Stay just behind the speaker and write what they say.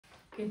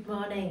Good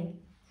morning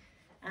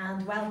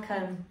and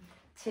welcome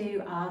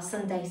to our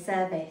Sunday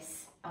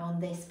service on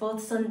this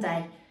fourth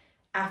Sunday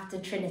after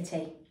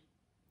Trinity.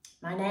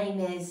 My name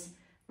is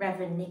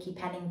Reverend Nikki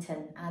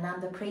Pennington and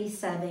I'm the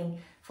priest serving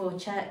 4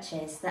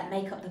 churches that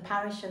make up the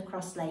parish of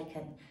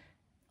Crosslaken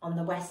on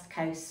the west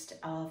coast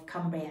of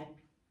Cumbria.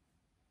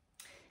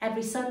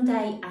 Every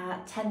Sunday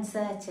at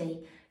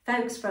 10:30,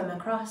 folks from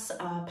across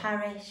our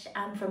parish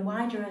and from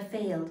wider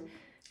afield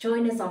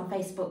join us on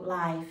Facebook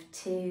Live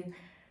to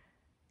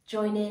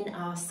join in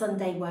our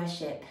Sunday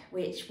worship,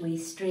 which we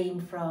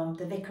stream from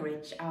the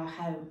Vicarage, our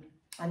home.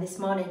 And this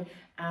morning,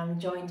 I'm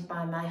joined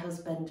by my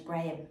husband,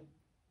 Graham.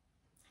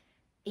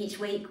 Each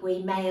week,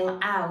 we mail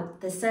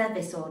out the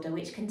service order,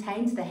 which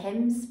contains the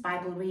hymns,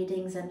 Bible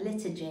readings and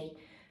liturgy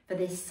for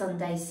this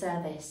Sunday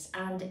service.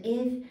 And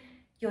if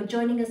you're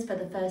joining us for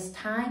the first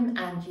time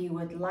and you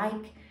would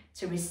like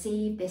to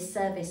receive this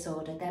service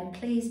order, then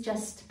please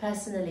just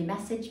personally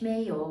message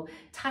me or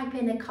type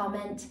in a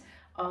comment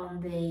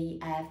on the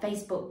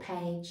Facebook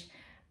page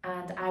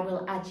and I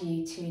will add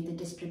you to the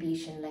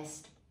distribution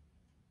list.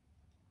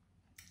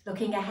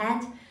 Looking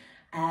ahead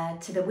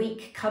to the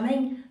week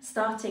coming,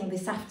 starting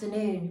this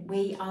afternoon,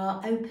 we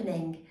are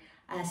opening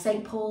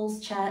St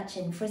Paul's Church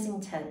in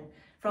Frizzington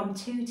from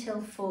 2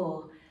 till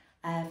 4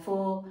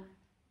 for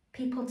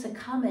people to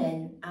come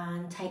in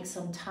and take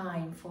some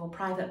time for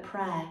private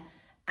prayer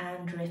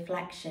and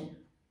reflection.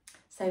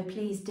 So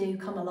please do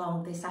come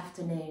along this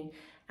afternoon,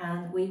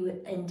 and we were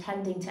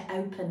intending to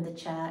open the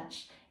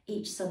church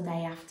each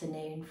Sunday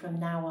afternoon from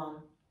now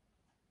on.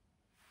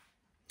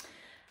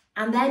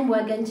 And then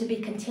we're going to be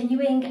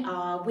continuing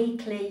our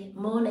weekly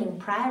morning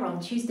prayer on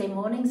Tuesday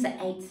mornings at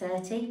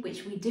 8:30,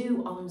 which we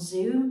do on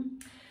Zoom.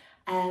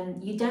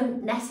 You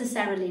don't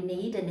necessarily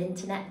need an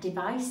internet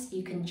device.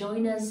 You can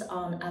join us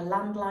on a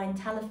landline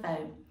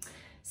telephone.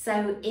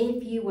 So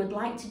if you would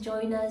like to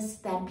join us,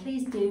 then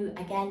please do,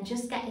 again,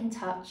 just get in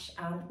touch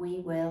and we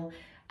will,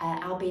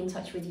 I'll be in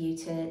touch with you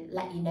to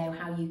let you know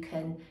how you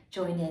can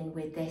join in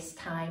with this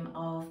time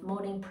of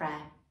morning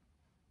prayer.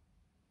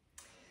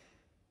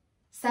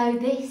 So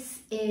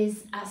this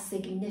is a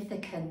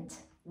significant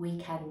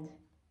weekend.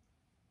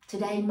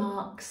 Today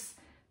marks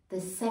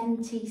the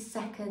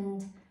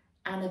 72nd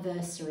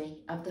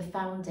anniversary of the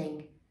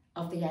founding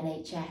of the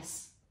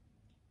NHS,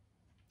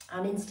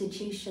 an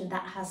institution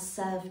that has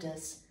served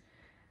us,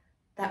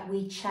 that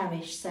we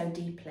cherish so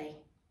deeply.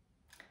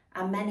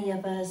 And many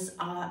of us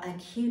are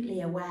acutely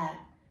aware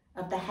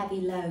of the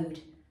heavy load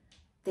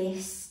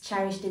this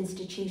cherished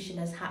institution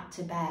has had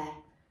to bear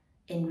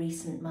in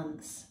recent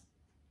months.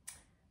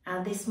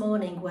 And this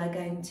morning we're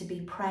going to be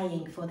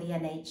praying for the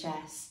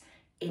NHS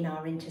in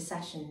our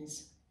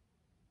intercessions.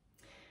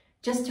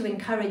 Just to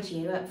encourage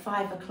you, at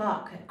 5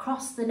 o'clock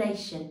across the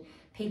nation,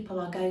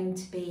 people are going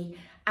to be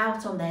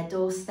out on their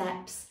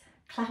doorsteps,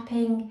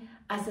 clapping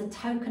as a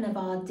token of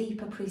our deep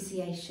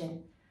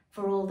appreciation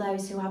for all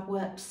those who have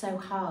worked so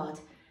hard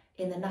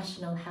in the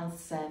National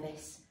Health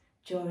Service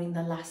during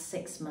the last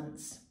 6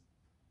 months.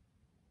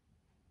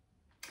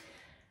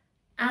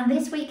 And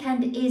this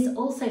weekend is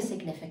also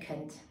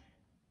significant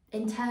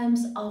in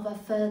terms of a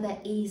further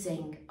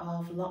easing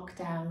of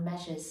lockdown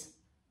measures.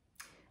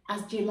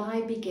 As July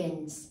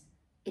begins,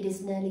 it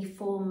is nearly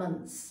 4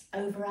 months,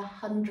 over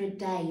 100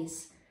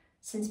 days,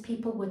 since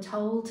people were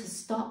told to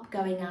stop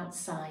going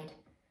outside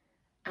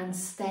and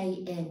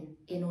stay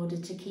in order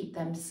to keep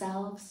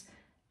themselves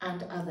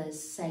and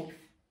others safe.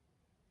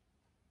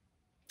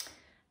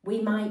 We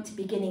might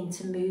be beginning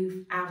to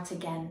move out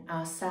again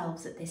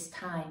ourselves at this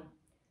time,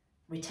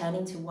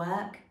 returning to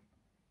work,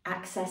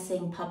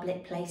 accessing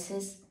public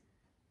places.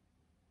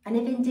 And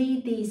if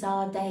indeed these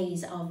are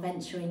days of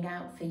venturing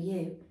out for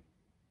you,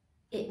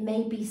 it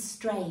may be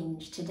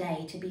strange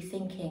today to be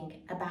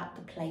thinking about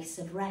the place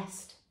of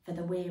rest for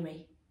the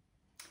weary,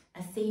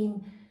 a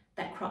theme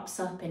that crops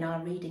up in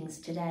our readings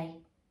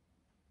today.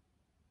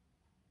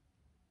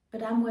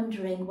 But I'm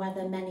wondering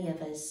whether many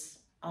of us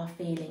are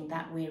feeling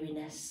that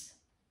weariness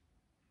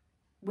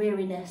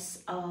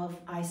of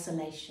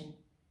isolation,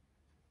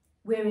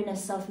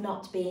 weariness of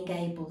not being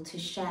able to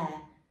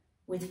share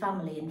with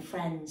family and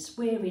friends,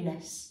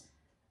 weariness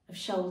of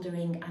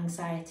shouldering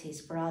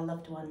anxieties for our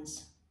loved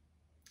ones.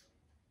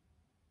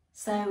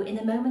 So in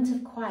a moment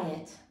of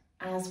quiet,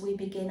 as we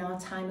begin our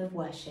time of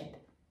worship,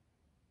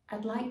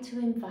 I'd like to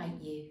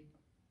invite you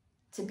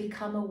to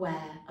become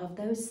aware of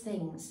those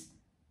things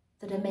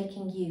that are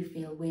making you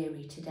feel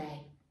weary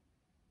today,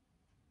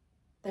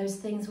 those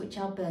things which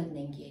are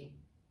burdening you.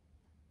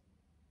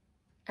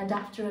 And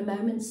after a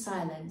moment's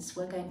silence,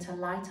 we're going to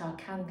light our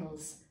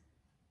candles,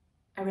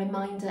 a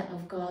reminder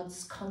of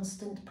God's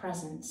constant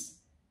presence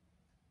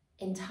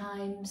in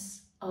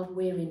times of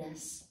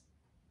weariness,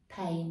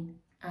 pain,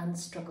 and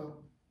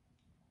struggle.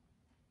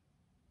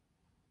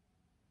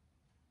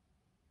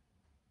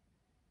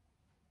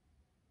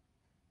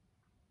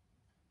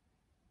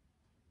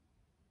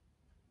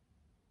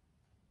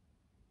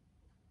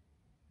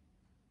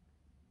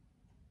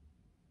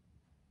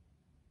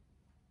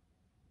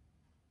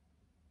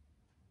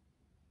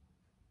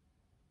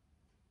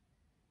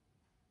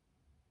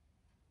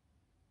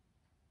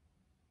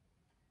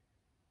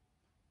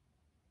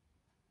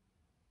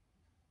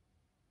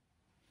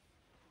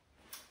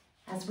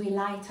 as we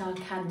light our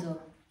candle,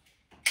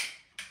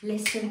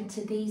 listen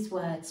to these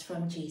words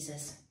from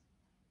Jesus.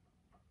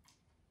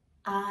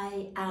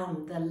 I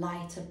am the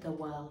light of the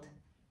world.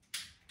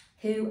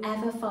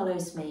 Whoever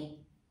follows me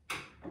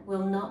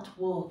will not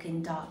walk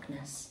in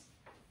darkness,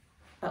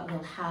 but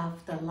will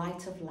have the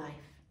light of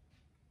life.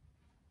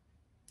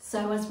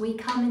 So as we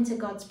come into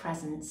God's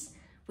presence,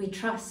 we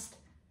trust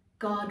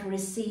God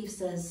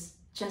receives us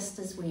just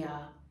as we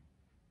are,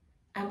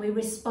 and we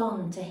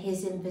respond to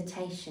his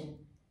invitation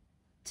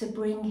to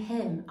bring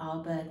him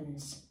our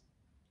burdens,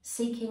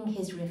 seeking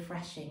his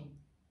refreshing,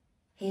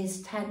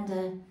 his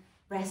tender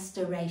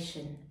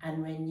restoration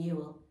and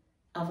renewal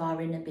of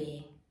our inner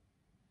being.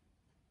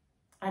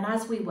 And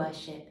as we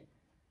worship,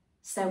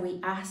 so we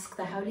ask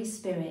the Holy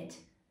Spirit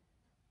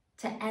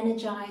to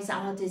energize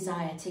our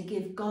desire to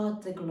give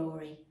God the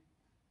glory.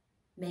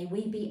 May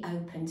we be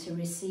open to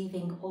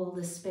receiving all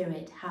the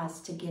Spirit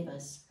has to give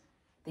us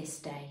this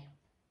day.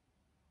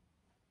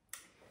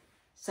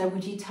 So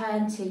would you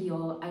turn to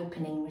your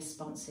opening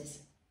responses?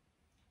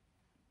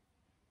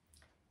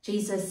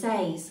 Jesus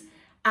says,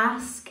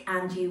 ask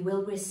and you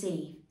will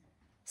receive,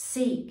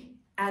 seek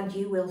and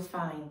you will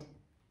find,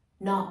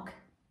 knock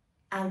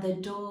and the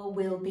door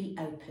will be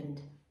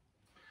opened.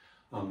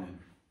 Amen.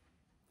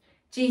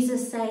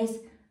 Jesus says,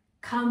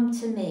 come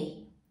to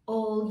me,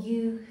 all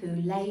you who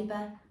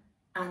labour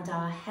and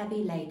are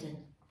heavy laden,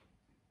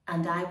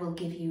 and I will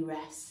give you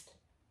rest.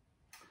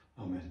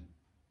 Amen.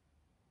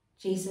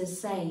 Jesus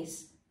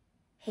says,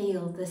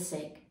 heal the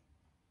sick,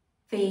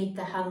 feed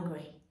the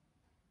hungry,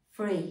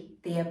 free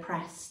the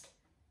oppressed,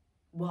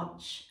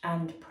 watch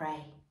and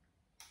pray.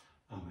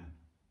 Amen.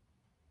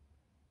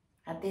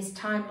 At this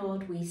time,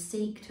 Lord, we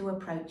seek to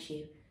approach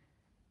you,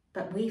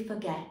 but we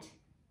forget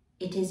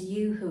it is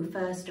you who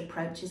first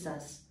approaches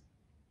us.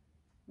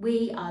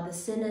 We are the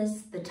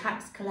sinners, the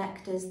tax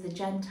collectors, the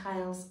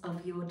Gentiles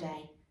of your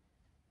day.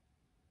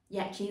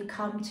 Yet you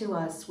come to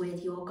us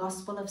with your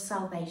gospel of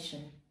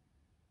salvation.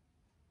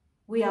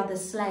 We are the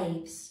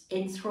slaves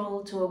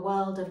enthralled to a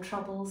world of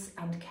troubles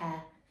and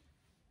care.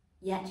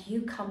 Yet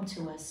you come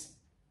to us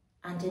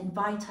and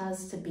invite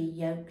us to be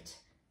yoked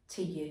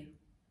to you.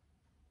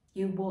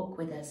 You walk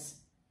with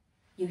us.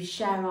 You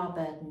share our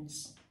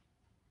burdens.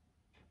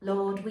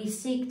 Lord, we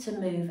seek to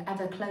move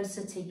ever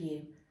closer to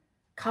you.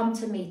 Come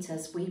to meet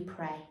us, we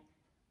pray,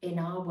 in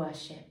our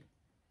worship.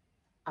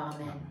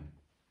 Amen. Amen.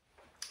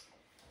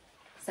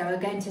 So we're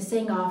going to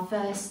sing our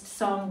first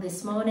song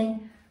this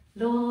morning,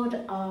 Lord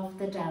of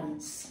the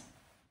Dance.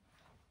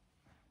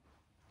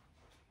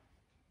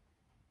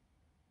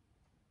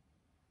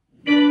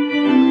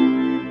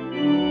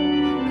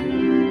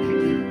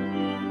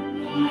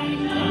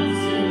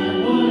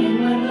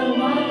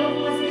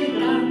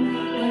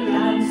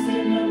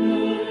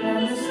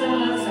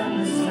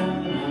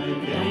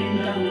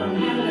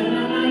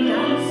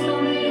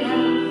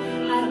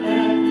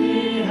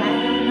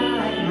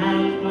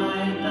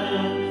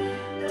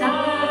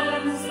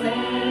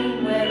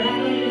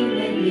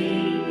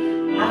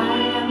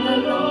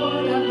 Lord.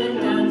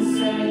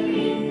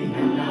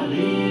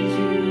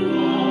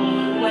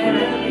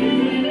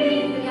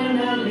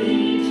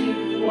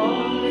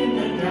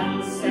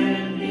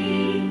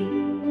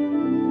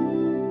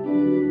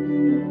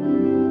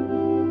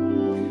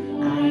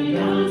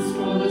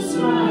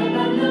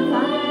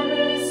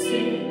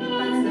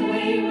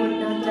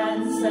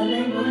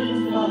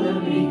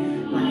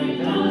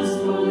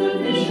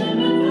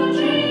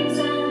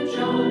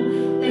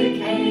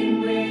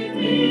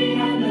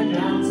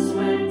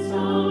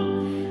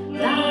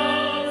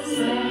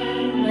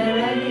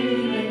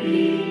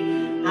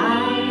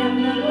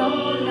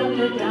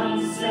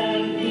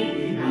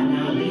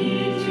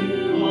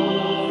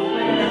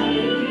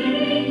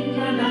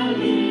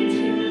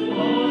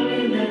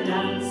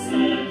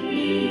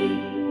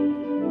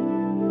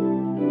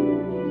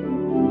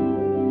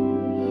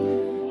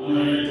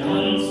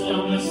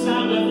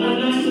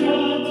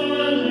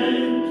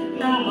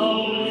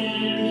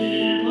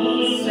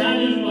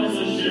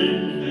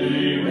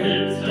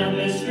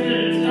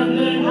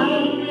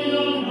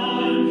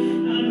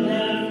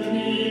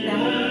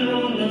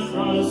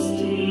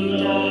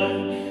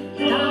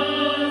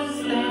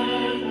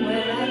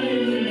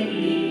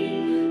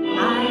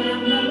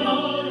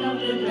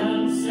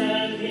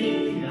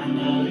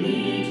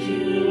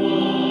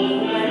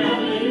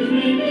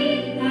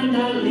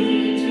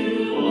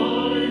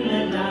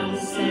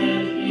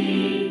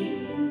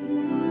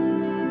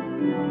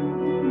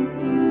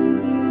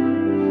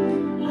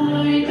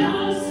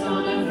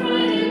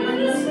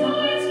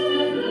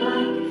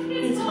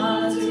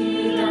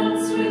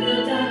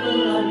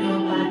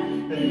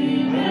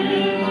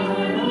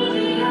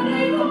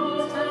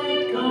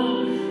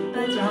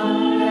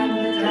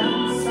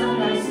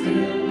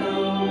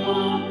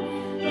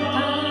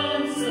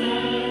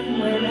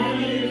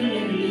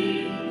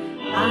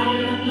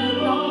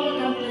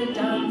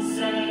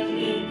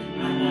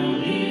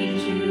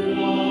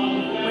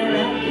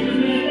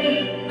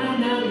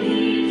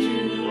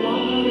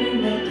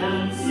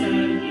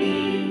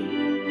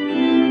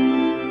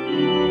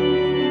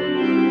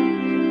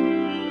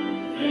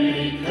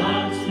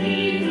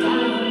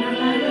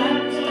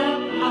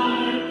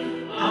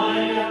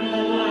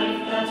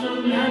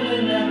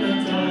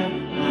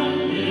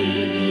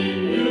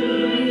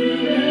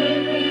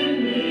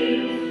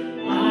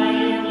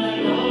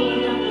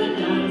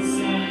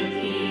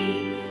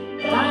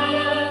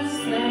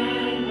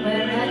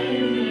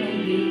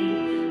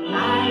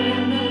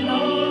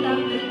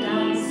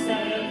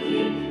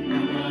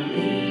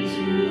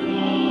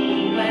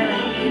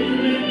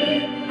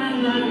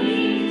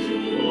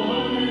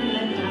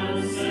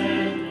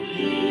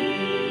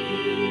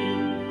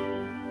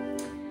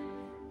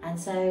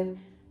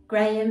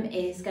 Graham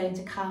is going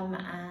to come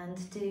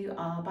and do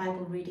our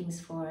Bible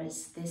readings for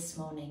us this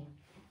morning.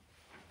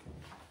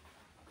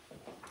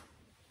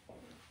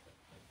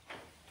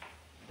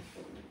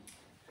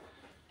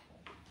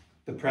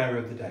 The prayer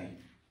of the day.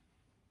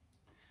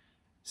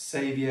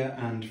 Saviour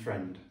and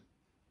friend,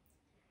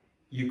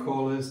 you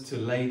call us to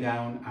lay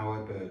down our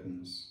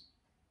burdens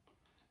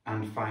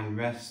and find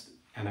rest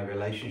in a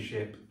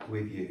relationship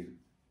with you.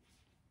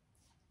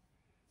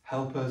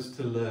 Help us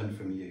to learn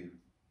from you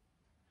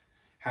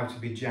how to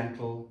be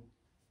gentle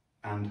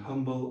and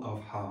humble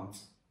of heart,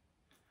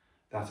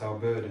 that our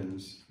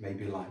burdens may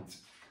be light.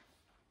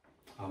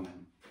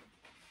 Amen.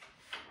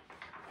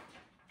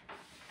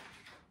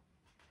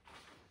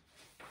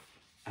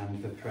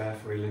 And the prayer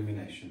for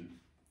illumination.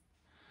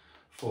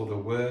 For the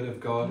word of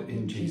God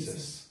in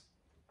Jesus,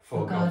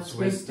 for God's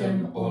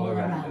wisdom all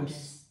around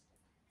us,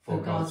 for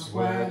God's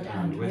word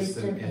and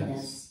wisdom in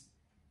us,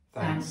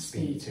 thanks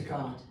be to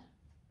God.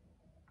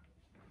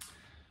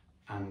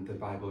 And the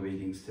Bible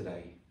readings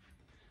today.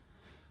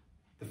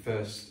 The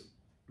first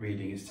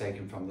reading is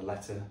taken from the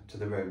letter to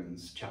the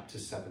Romans, chapter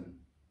 7.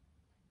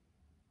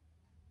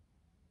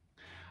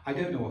 I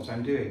don't know what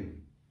I'm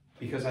doing,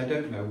 because I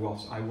don't know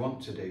what I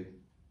want to do.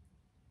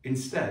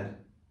 Instead,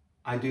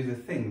 I do the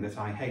thing that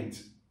I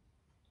hate.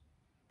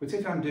 But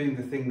if I'm doing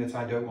the thing that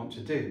I don't want to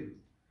do,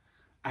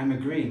 I'm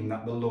agreeing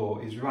that the law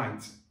is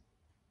right.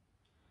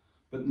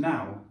 But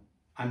now,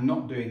 I'm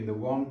not the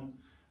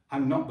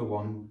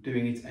one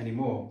doing it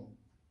anymore.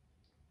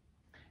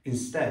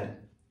 Instead,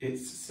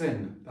 it's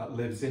sin that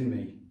lives in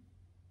me.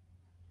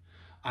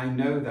 I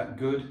know that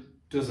good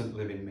doesn't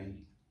live in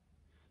me,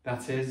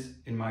 that is,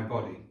 in my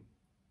body.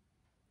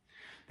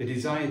 The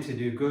desire to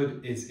do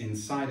good is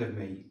inside of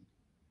me,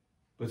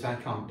 but I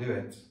can't do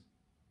it.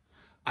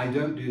 I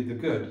don't do the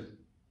good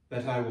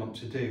that I want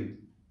to do,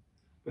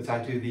 but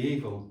I do the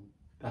evil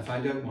that I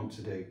don't want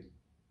to do.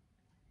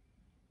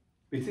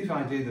 But if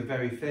I do the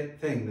very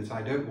thing that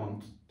I don't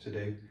want to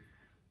do,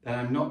 then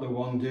I'm not the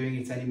one doing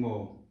it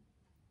anymore.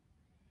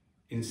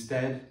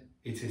 Instead,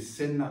 it is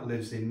sin that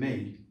lives in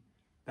me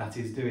that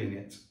is doing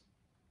it.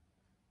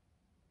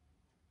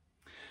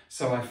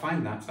 So I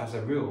find that, as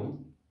a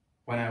rule,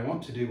 when I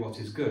want to do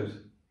what is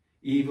good,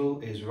 evil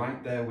is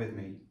right there with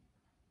me.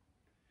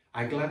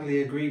 I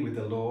gladly agree with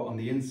the law on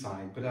the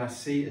inside, but I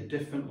see a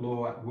different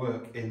law at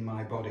work in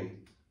my body.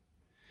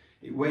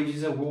 It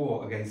wages a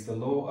war against the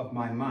law of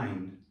my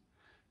mind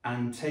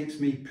and takes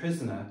me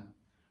prisoner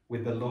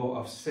with the law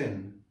of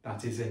sin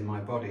that is in my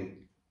body.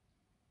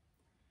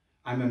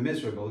 I'm a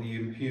miserable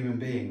human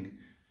being.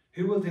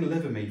 Who will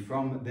deliver me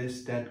from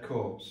this dead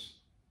corpse?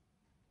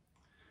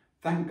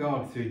 Thank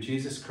God through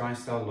Jesus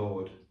Christ our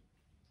Lord.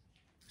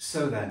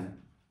 So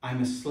then,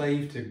 I'm a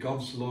slave to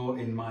God's law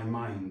in my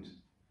mind,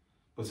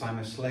 but I'm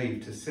a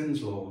slave to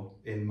sin's law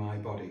in my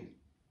body.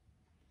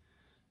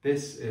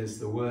 This is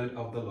the word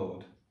of the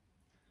Lord.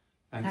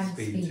 Thanks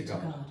be to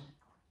God.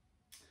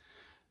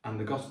 And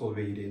the Gospel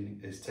reading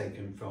is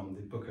taken from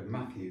the book of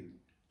Matthew,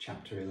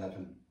 chapter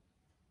 11.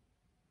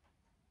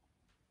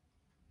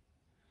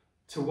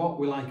 To what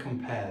will I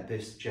compare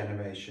this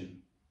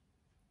generation?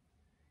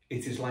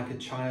 It is like a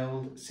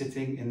child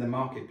sitting in the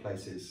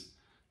marketplaces,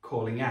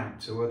 calling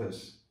out to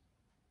others.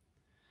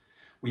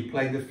 We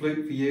played the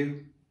flute for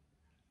you,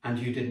 and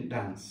you didn't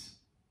dance.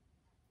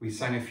 We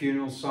sang a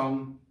funeral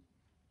song,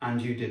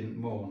 and you didn't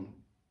mourn.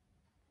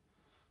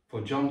 For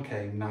John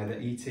came neither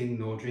eating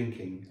nor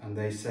drinking, and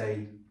they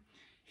say,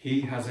 he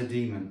has a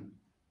demon.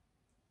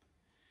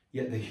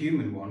 Yet the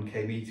human one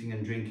came eating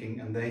and drinking,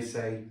 and they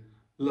say,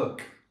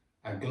 look,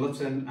 a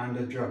glutton and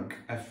a drunk,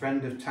 a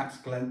friend of tax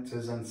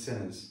collectors and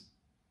sinners.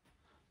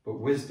 But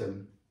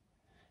wisdom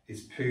is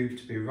proved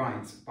to be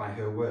right by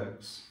her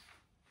works.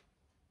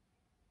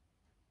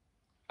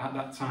 At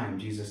that time,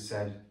 Jesus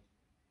said,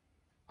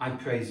 I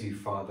praise you,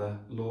 Father,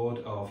 Lord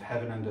of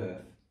heaven and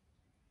earth,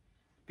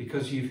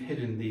 because you've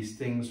hidden these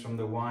things from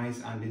the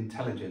wise and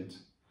intelligent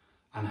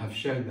and have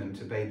shown them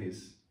to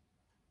babies.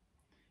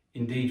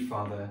 Indeed,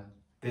 Father,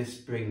 this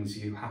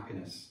brings you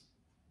happiness.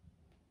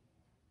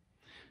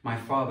 My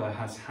Father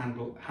has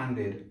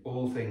handed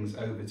all things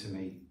over to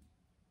me.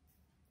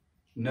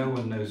 No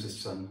one knows the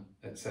Son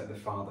except the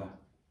Father,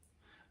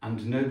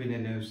 and nobody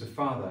knows the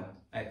Father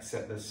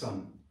except the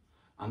Son,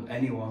 and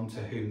anyone to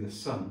whom the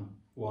Son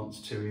wants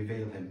to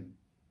reveal him.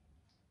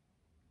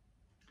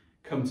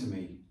 Come to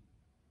me,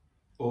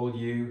 all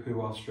you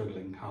who are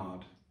struggling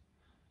hard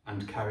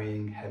and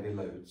carrying heavy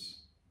loads,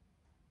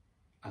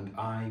 and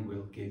I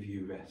will give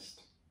you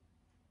rest.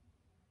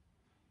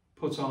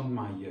 Put on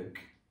my yoke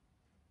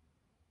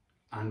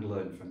and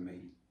learn from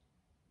me.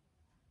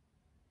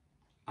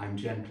 I'm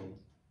gentle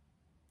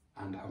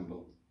and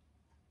humble,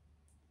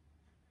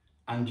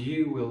 and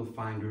you will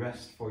find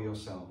rest for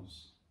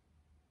yourselves.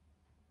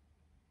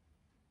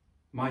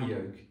 My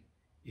yoke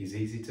is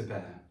easy to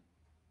bear,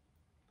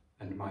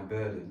 and my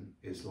burden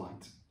is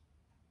light.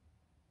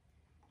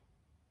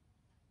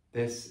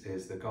 This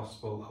is the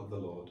gospel of the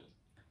Lord.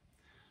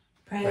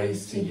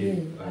 Praise to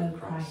you, O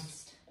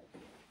Christ.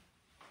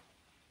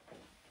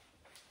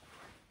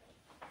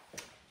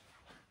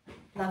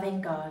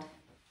 Loving God,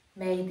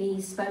 may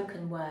these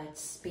spoken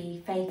words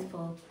be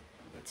faithful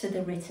to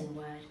the written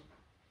word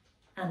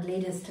and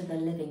lead us to the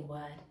living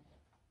word,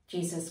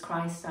 Jesus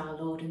Christ, our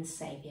Lord and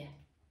Saviour.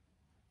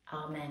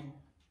 Amen.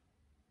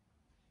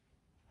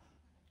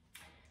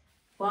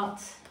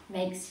 What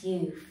makes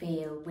you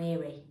feel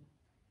weary?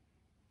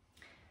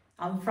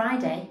 On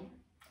Friday,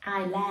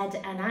 I led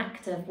an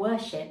act of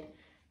worship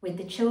with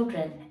the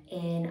children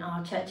in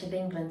our Church of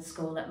England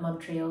school at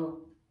Montreal.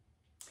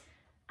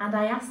 And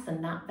I asked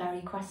them that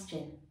very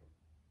question.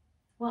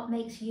 What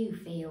makes you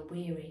feel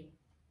weary?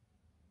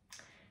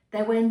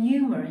 There were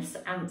numerous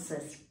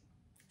answers.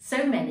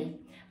 So many,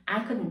 I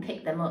couldn't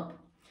pick them up.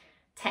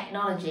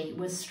 Technology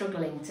was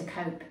struggling to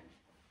cope.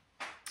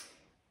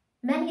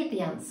 Many of the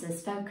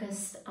answers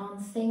focused on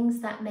things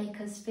that make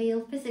us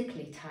feel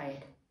physically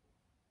tired.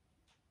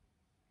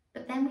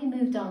 But then we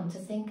moved on to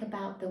think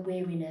about the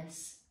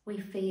weariness we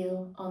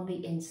feel on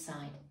the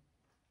inside.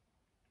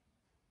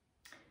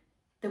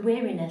 The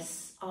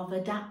weariness of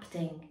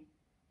adapting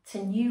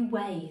to new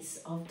ways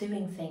of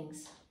doing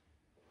things.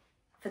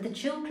 For the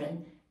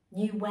children,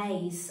 new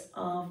ways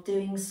of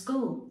doing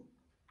school,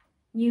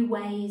 new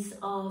ways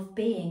of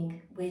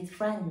being with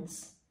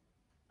friends,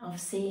 of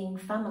seeing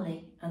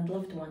family and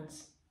loved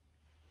ones.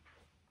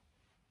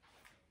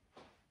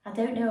 I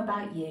don't know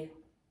about you,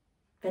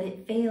 but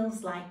it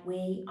feels like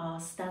we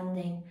are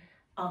standing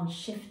on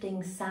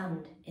shifting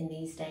sand in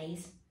these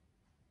days,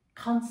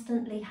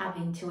 constantly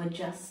having to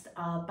adjust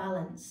our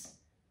balance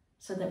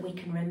so that we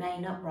can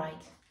remain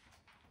upright.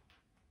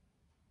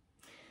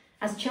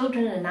 As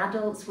children and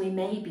adults, we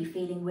may be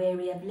feeling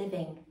weary of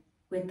living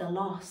with the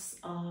loss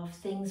of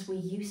things we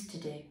used to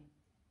do.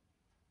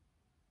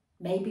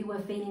 Maybe we're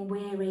feeling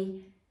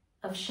weary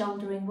of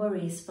shouldering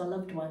worries for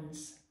loved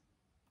ones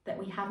that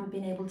we haven't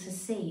been able to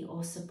see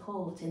or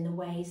support in the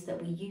ways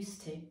that we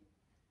used to.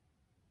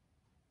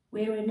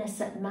 Weariness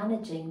at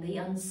managing the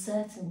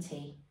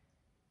uncertainty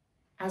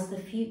as the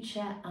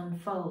future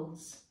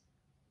unfolds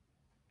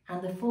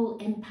and the full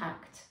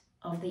impact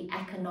of the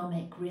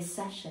economic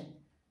recession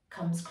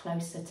comes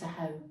closer to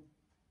home.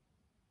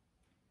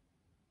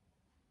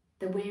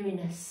 The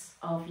weariness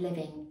of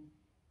living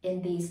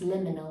in these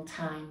liminal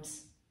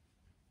times,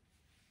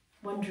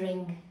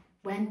 wondering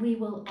when we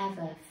will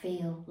ever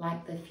feel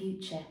like the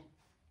future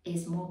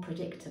is more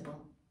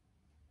predictable,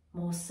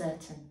 more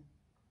certain.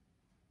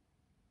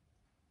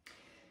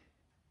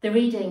 The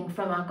reading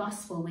from our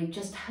gospel we've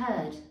just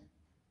heard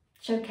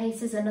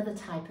showcases another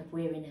type of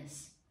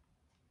weariness,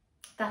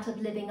 that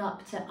of living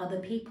up to other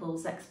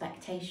people's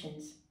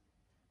expectations,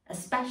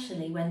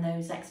 especially when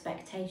those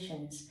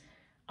expectations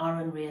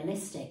are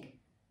unrealistic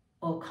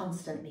or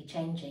constantly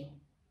changing.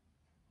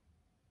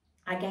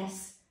 I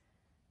guess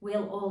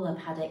we'll all have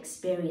had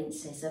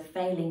experiences of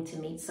failing to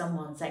meet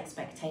someone's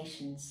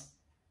expectations,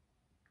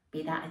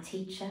 be that a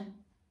teacher,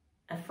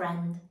 a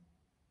friend,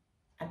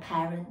 a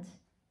parent,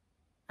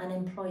 an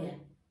employer.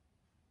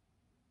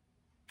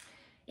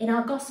 In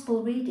our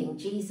gospel reading,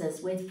 Jesus,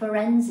 with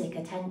forensic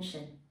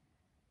attention,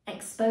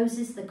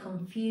 exposes the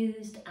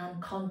confused and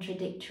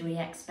contradictory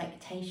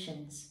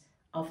expectations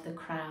of the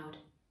crowd.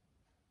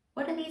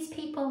 What are these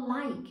people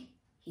like?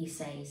 He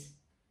says.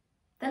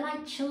 They're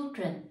like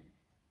children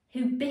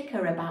who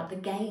bicker about the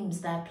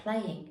games they're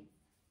playing.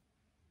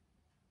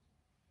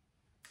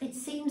 It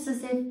seems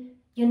as if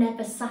you're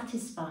never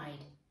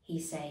satisfied, he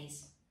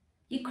says.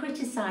 You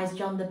criticise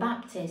John the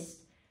Baptist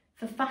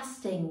for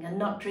fasting and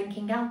not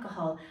drinking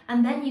alcohol,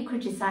 and then you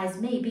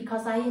criticise me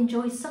because I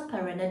enjoy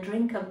supper and a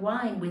drink of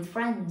wine with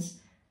friends.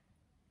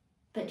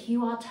 But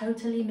you are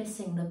totally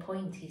missing the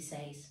point, he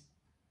says.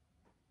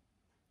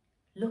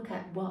 Look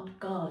at what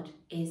God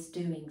is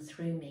doing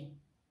through me.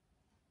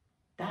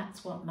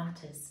 That's what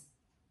matters,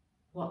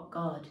 what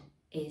God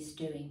is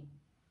doing.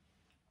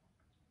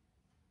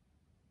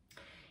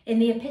 In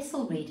the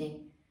epistle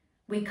reading,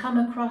 we come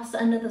across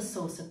another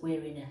source of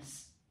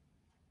weariness,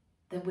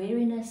 the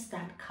weariness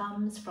that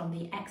comes from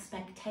the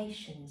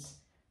expectations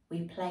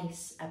we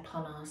place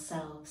upon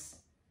ourselves,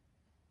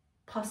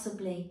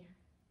 possibly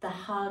the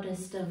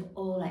hardest of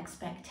all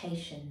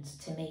expectations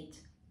to meet.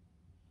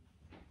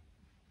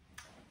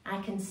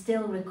 I can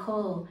still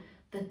recall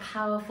the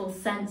powerful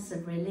sense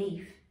of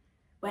relief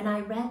when I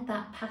read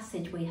that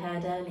passage we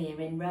heard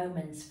earlier in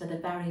Romans for the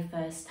very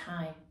first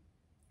time.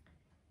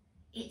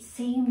 It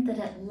seemed that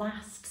at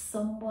last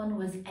someone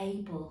was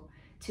able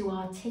to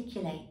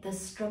articulate the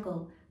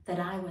struggle that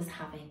I was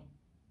having.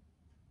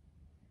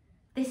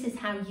 This is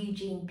how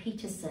Eugene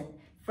Peterson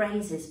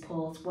phrases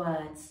Paul's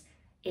words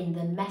in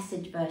the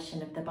Message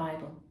version of the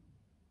Bible.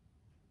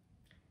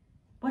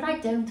 What I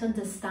don't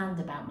understand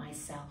about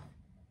myself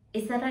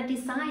is that I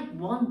decide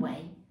one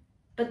way,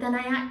 but then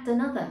I act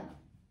another,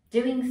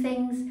 doing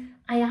things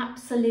I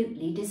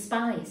absolutely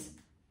despise.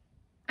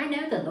 I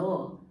know the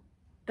law,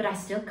 but I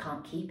still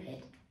can't keep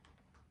it.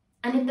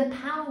 And if the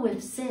power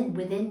of sin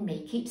within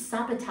me keeps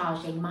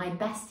sabotaging my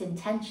best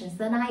intentions,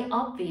 then I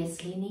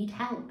obviously need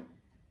help.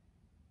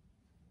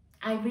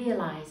 I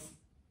realise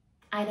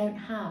I don't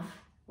have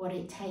what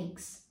it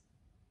takes.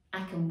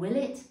 I can will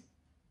it,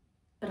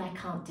 but I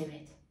can't do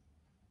it.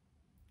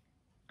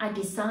 I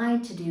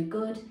decide to do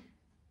good,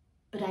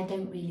 but I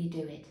don't really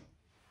do it.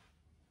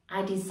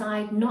 I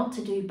decide not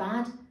to do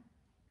bad,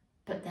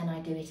 but then I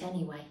do it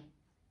anyway.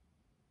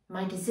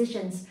 My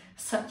decisions,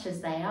 such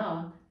as they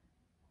are,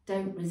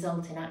 don't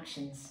result in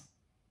actions.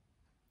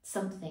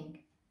 Something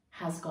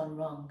has gone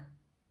wrong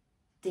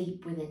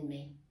deep within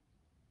me,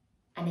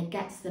 and it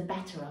gets the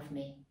better of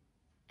me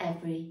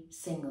every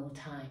single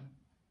time.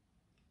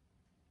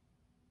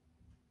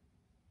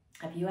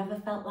 Have you ever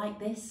felt like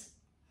this?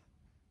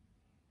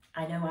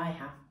 I know I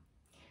have.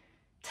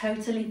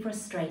 Totally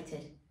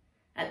frustrated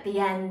at the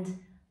end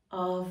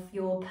of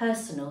your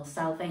personal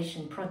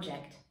salvation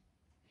project.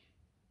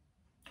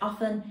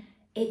 Often,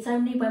 it's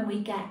only when we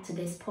get to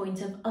this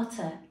point of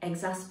utter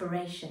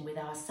exasperation with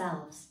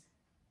ourselves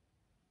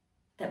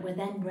that we're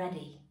then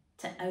ready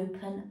to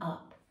open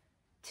up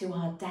to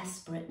our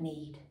desperate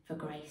need for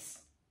grace.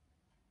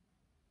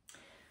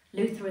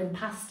 Lutheran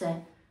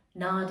pastor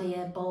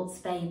Nadia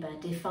Bolz-Weber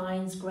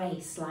defines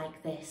grace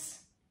like this: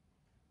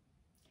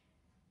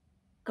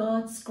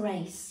 God's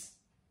grace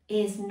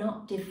is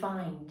not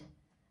defined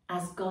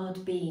as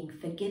God being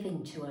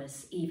forgiving to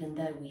us even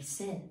though we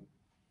sin.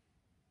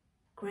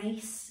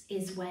 Grace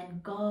is when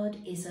God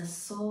is a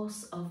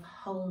source of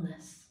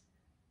wholeness,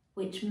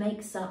 which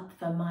makes up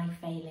for my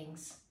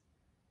failings.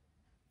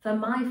 For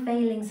my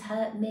failings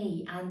hurt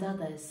me and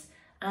others,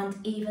 and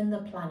even the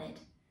planet.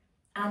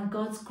 And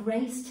God's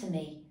grace to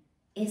me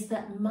is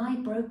that my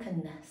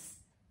brokenness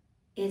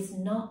is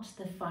not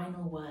the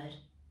final word.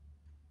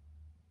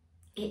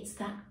 It's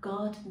that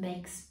God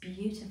makes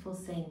beautiful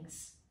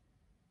things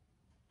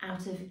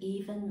out of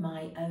even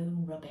my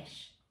own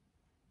rubbish.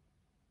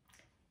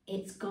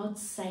 It's God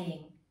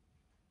saying,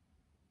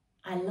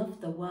 I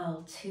love the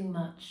world too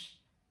much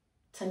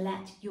to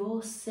let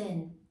your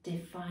sin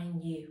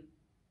define you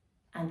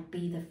and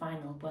be the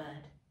final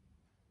word.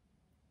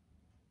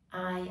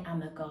 I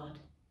am a God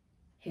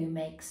who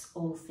makes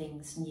all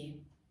things new.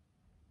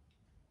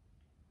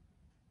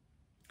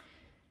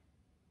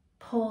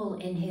 Paul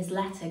in his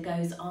letter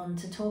goes on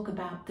to talk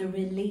about the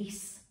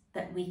release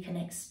that we can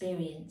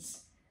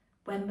experience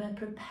when we're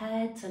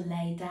prepared to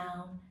lay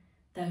down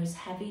those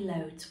heavy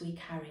loads we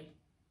carry,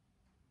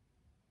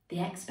 the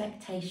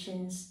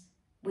expectations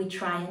we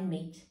try and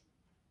meet,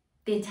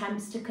 the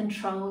attempts to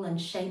control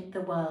and shape the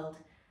world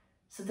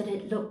so that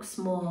it looks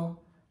more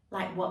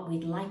like what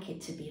we'd like it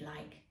to be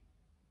like,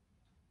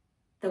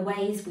 the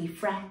ways we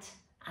fret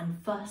and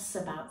fuss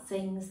about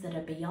things that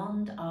are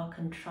beyond our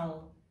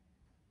control,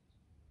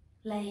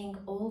 laying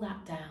all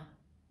that down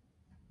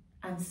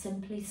and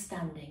simply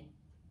standing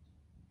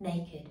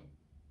naked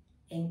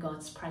in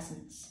God's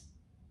presence,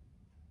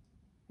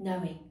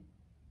 knowing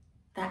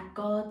that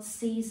God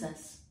sees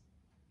us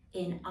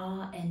in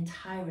our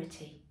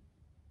entirety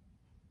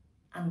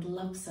and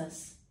loves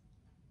us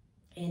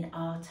in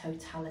our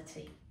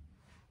totality.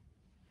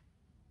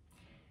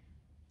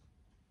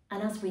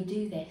 And as we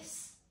do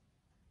this,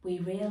 we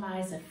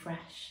realise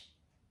afresh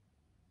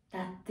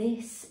that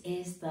this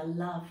is the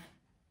love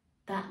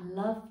that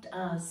loved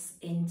us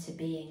into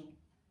being.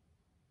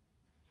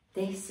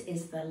 This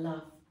is the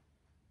love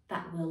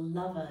that will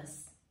love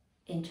us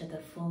into the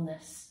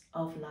fullness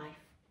of life.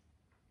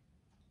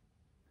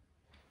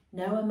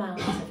 No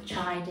amount of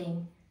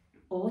chiding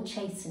or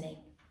chastening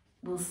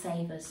will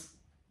save us,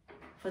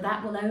 for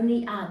that will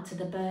only add to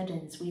the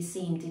burdens we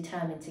seem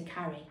determined to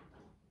carry.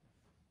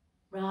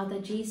 Rather,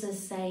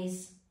 Jesus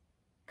says,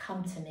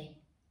 come to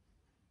me.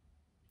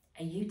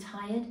 Are you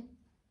tired?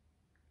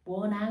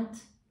 Worn out?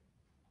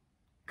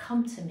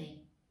 Come to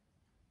me,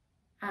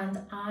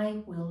 and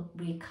I will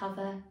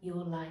recover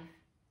your life.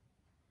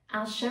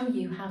 I'll show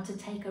you how to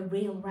take a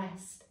real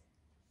rest.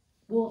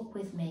 Walk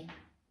with me.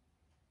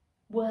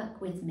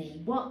 Work with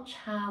me. Watch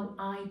how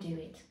I do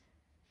it.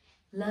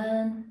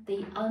 Learn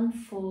the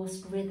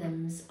unforced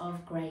rhythms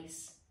of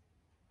grace.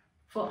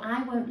 For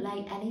I won't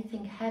lay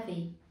anything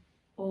heavy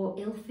or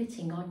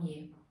ill-fitting on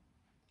you.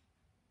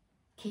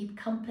 Keep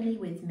company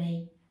with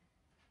me,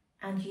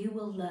 and you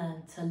will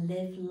learn to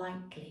live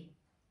lightly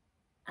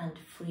and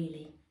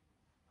freely.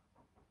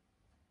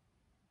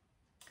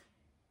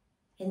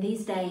 In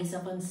these days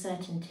of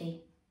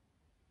uncertainty,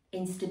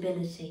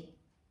 instability,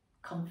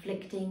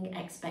 conflicting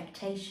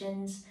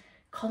expectations,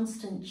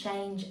 constant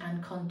change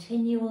and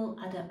continual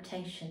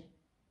adaptation,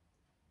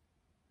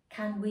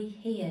 can we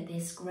hear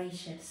this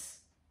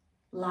gracious,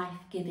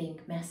 life-giving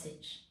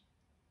message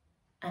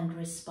and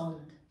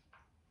respond?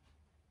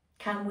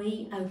 Can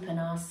we open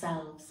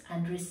ourselves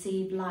and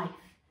receive life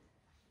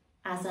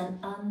as an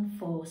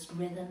unforced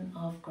rhythm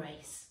of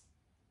grace?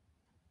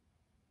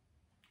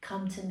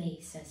 Come to me,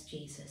 says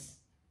Jesus,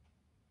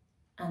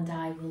 and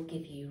I will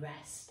give you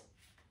rest.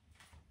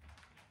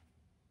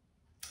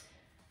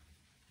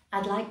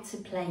 I'd like to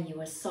play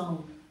you a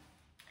song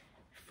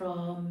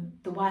from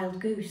the Wild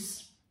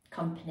Goose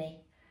Company,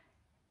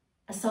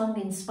 a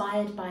song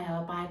inspired by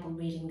our Bible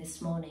reading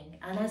this morning.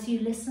 And as you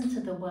listen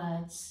to the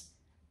words,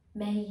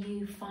 may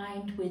you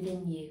find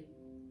within you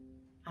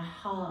a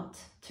heart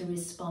to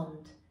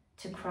respond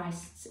to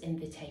Christ's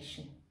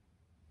invitation.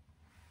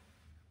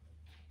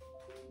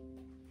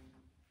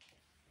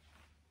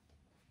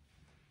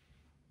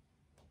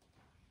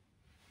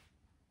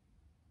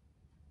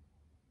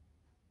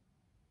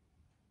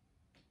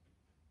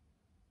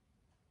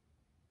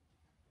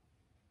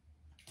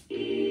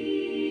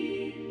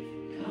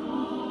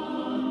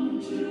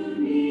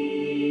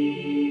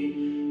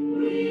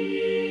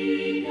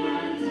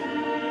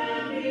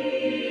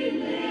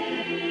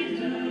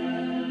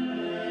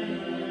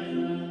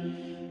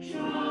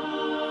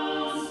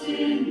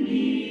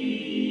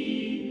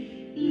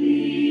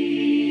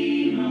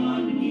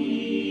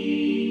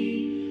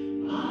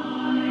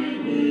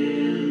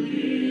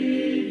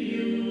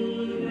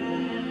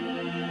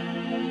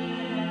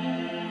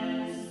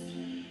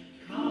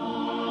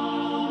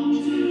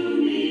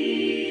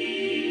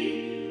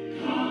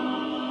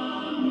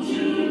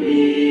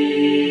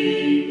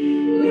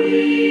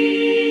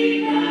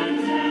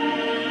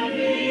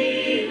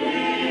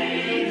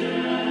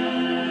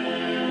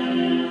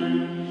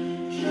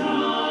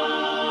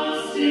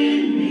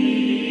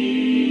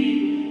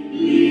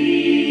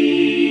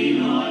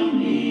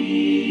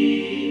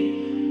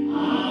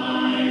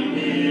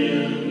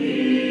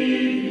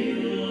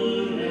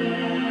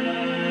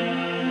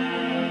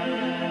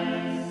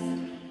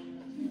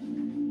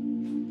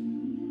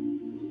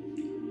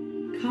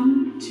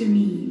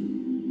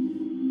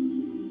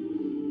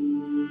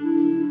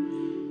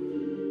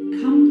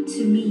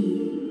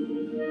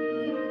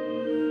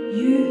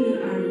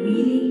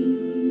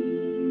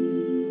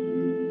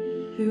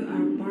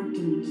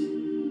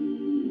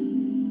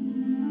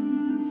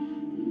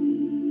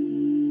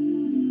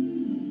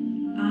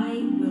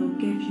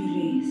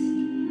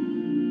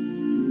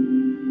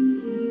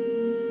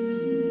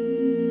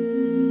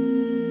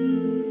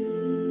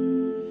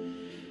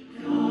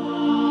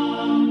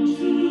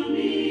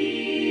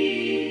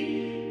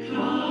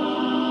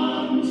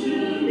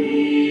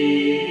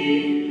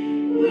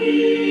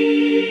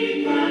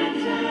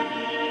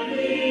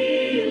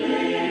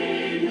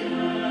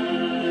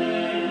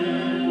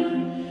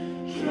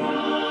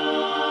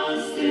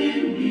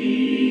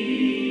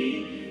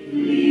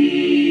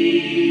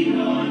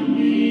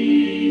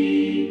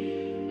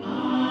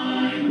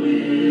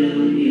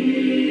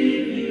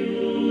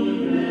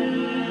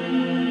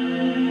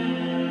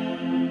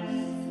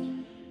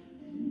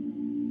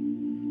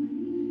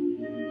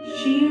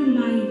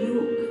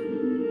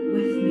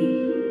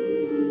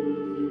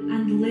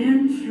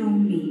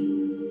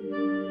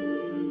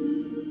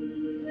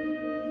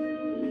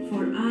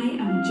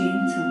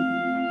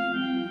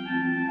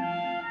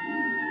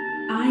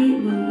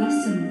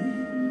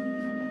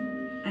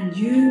 and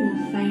you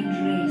will find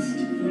rest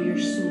for your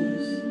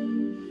souls.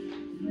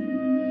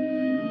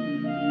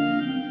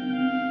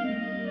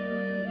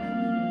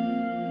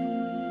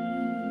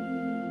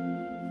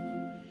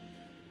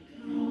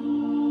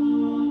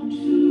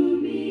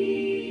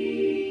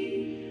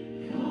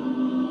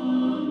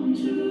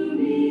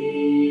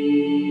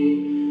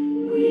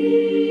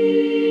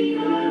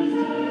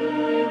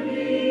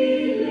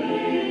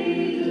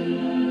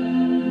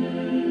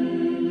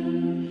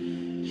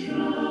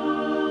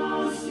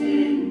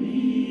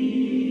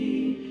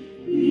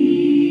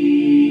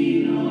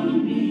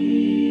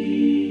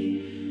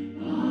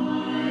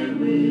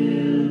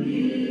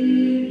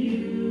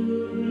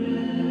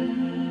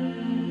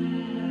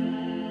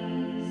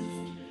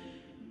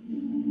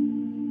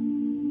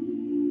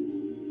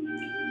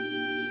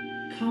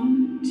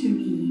 Come to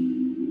me.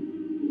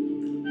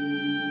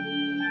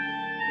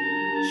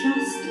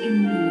 Trust in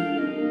me.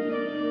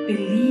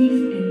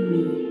 Believe in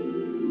me.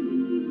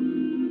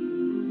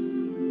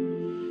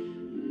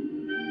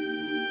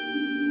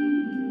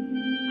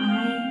 I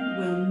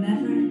will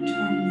never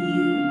turn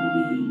you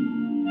away.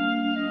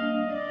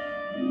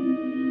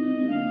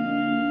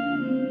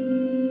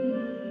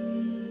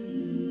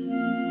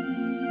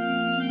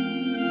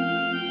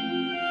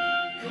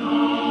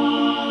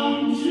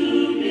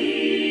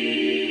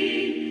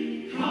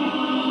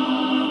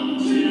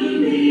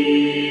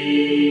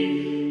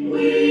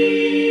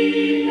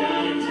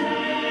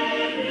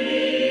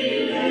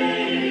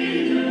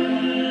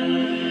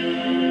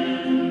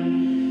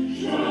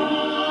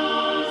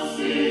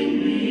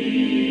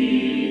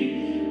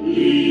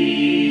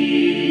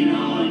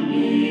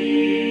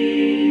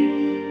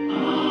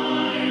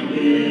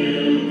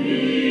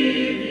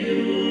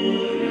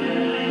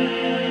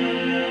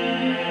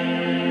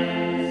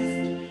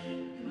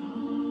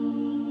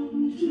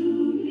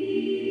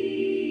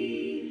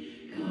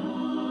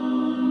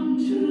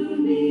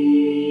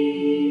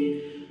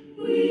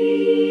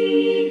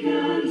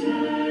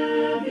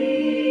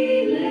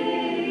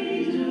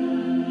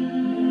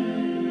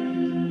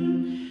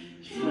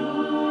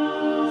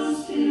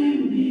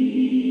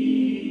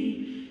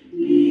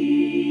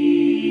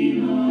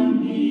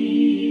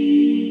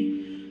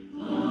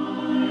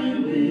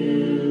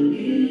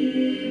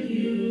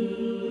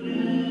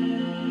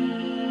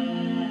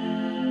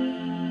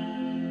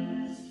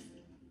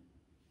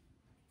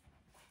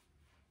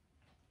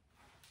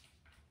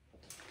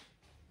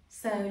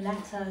 So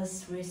let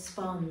us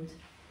respond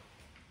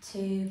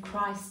to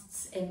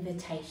Christ's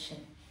invitation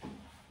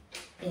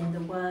in the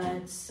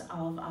words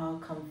of our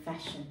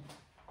confession.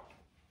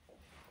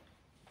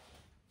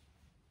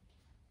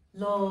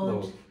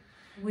 Lord,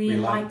 we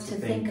like to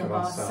think of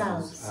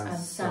ourselves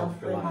as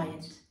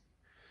self-reliant.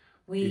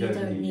 We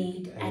don't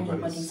need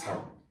anybody's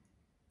help.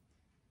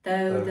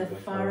 Though the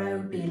furrow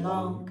be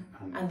long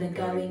and the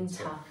going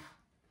tough,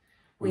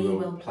 we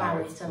will plough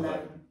it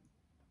alone.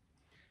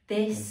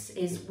 This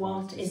is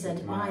what is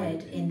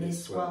admired in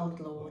this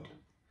world, Lord.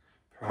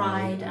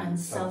 Pride and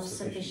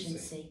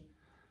self-sufficiency,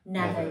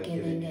 never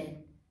giving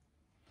in.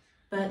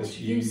 But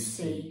you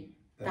see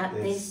that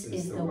this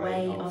is the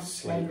way of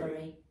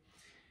slavery.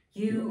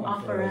 You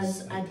offer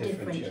us a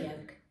different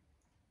yoke,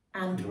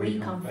 and we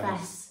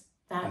confess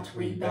that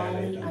we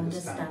barely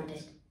understand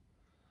it.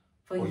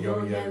 For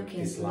your yoke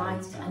is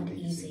light and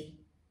easy,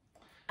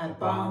 a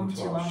balm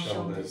to our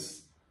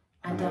shoulders,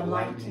 and a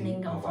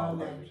lightening of our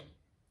load.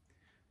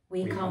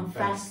 We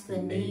confess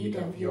the need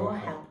of your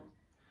help,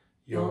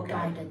 your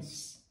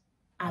guidance,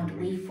 and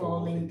we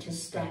fall into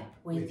step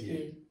with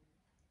you.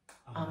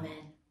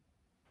 Amen.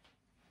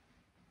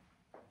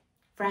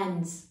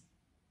 Friends,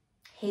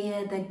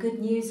 hear the good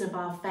news of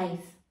our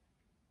faith.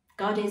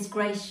 God is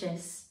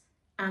gracious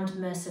and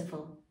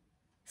merciful,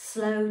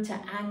 slow to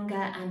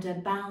anger and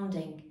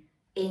abounding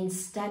in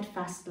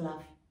steadfast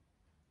love,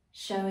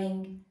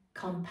 showing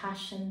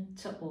compassion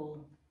to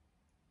all.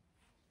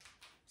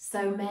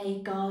 So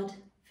may God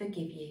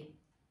forgive you,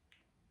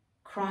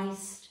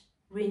 Christ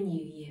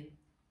renew you,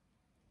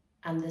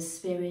 and the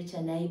Spirit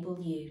enable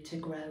you to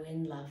grow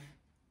in love.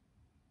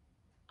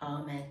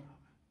 Amen.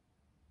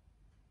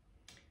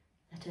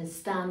 Let us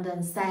stand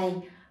and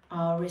say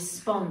our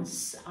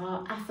response,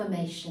 our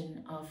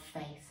affirmation of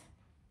faith.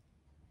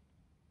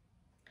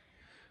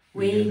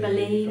 We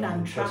believe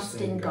and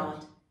trust in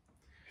God,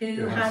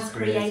 who has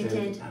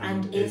created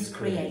and is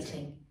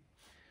creating,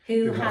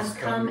 who has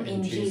come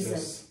in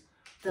Jesus,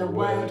 the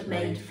Word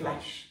made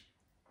flesh,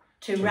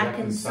 to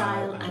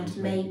reconcile and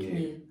make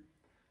new,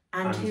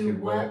 and who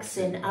works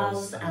in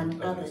us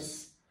and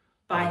others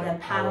by the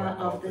power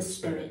of the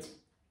Spirit.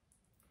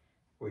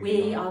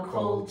 We are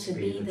called to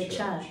be the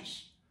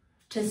church,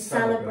 to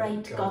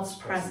celebrate God's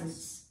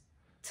presence,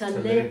 to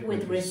live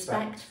with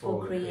respect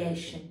for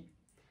creation,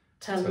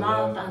 to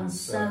love and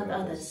serve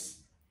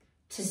others,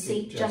 to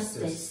seek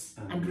justice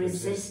and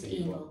resist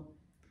evil,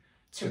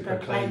 to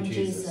proclaim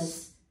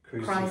Jesus,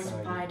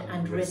 crucified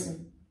and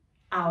risen,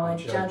 our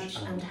judge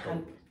and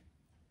hope.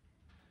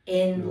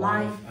 In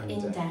life,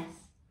 in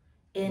death,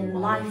 in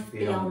life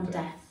beyond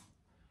death,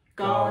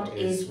 God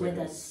is with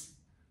us.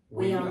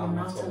 We are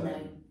not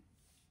alone.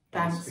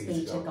 Thanks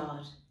be to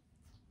God.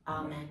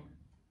 Amen.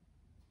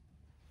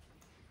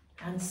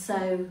 And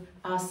so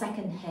our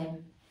second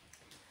hymn,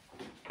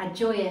 a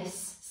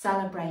joyous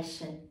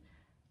celebration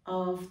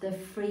of the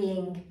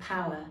freeing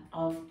power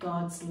of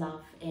God's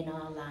love in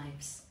our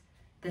lives.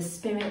 The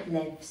Spirit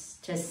lives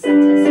to set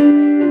us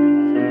free.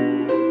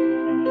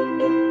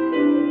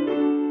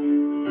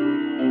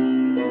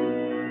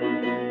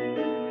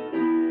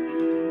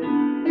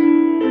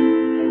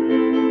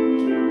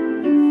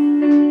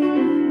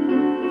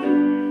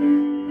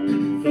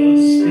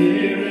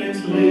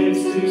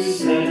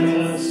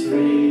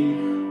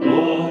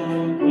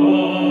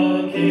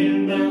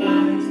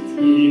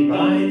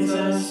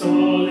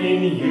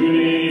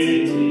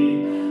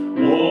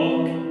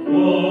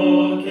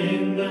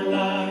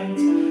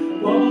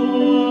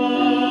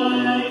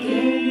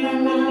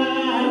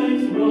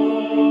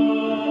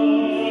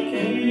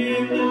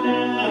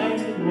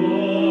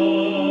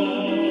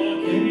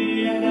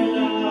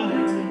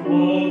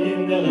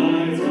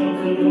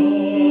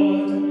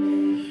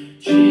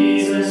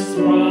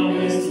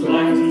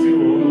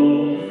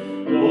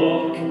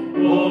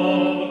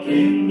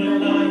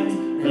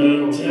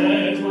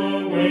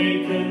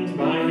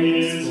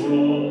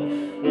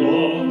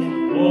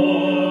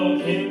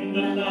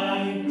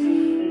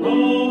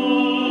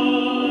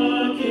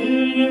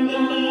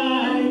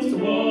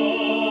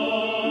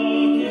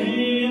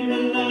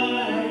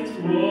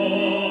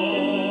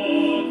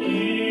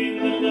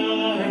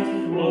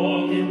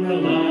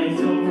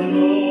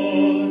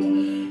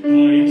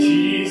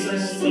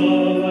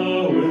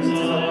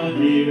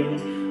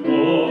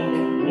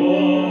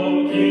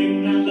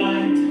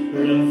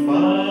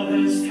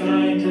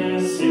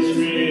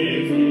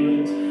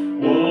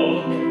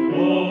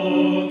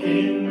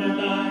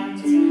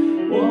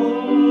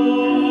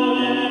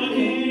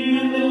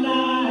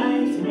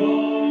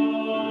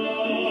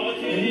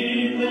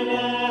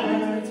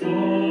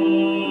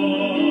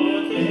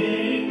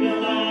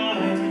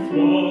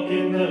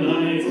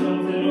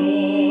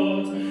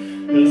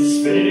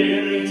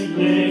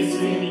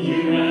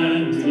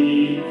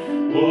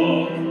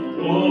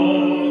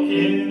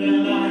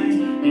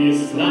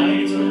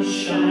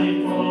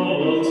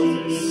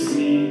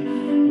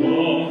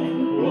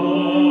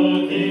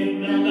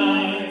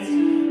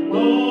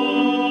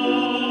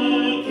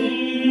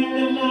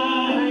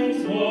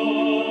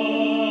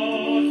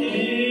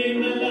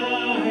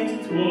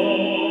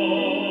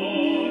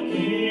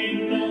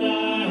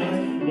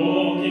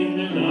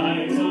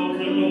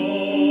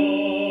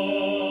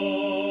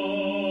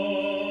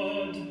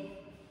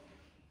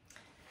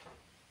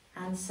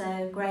 And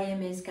so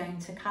Graham is going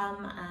to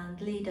come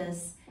and lead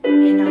us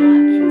in our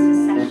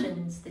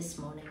intercessions this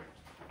morning.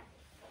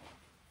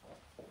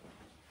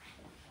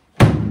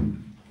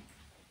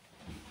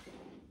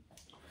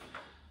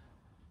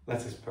 Let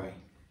us pray.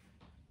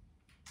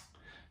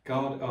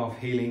 God of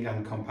healing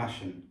and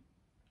compassion,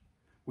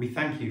 we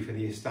thank you for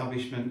the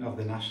establishment of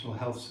the National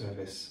Health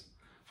Service,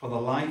 for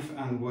the life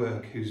and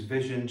work whose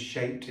vision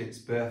shaped its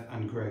birth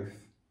and growth,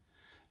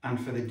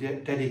 and for the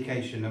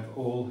dedication of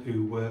all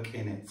who work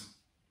in it.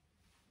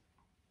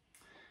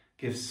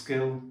 Give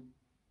skill,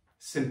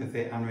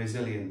 sympathy and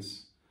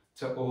resilience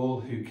to all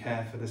who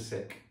care for the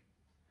sick,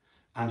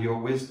 and your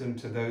wisdom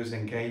to those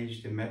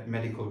engaged in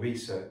medical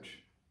research.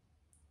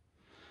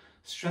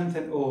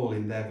 Strengthen all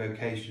in their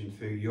vocation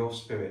through your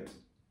Spirit,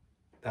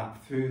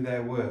 that through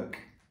their work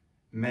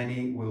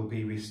many will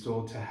be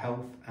restored to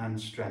health and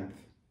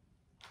strength.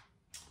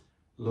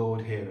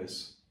 Lord, hear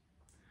us.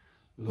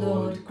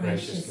 Lord,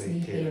 graciously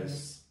hear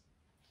us.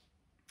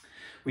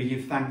 We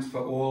give thanks for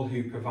all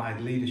who provide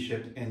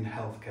leadership in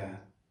healthcare,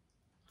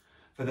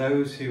 for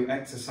those who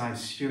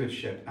exercise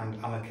stewardship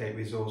and allocate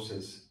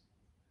resources,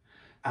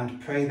 and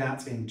pray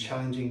that in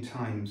challenging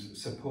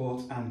times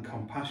support and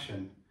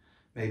compassion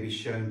may be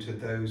shown to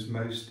those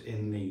most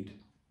in need.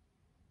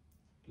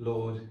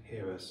 Lord,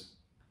 hear us.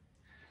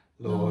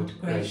 Lord,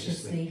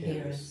 graciously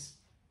hear us.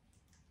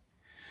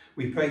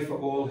 We pray for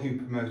all who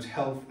promote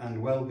health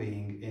and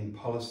well-being in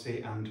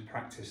policy and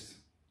practice,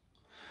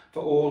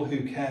 for all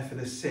who care for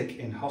the sick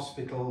in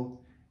hospital,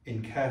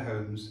 in care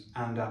homes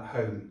and at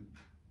home,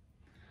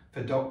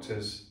 for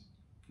doctors,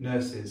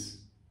 nurses,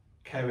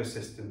 care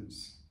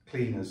assistants,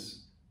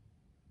 cleaners.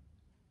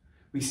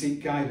 We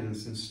seek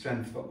guidance and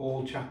strength for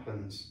all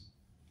chaplains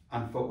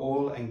and for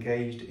all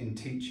engaged in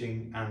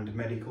teaching and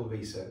medical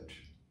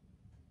research.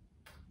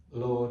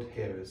 Lord,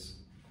 hear us.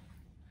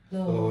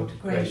 Lord,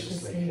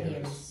 graciously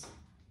hear us.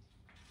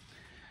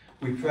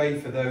 We pray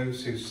for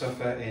those who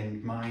suffer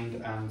in mind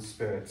and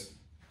spirit,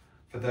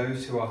 for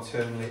those who are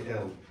terminally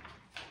ill,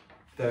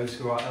 those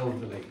who are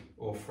elderly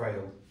or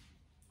frail,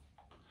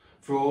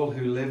 for all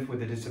who live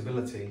with a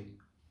disability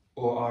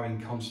or are in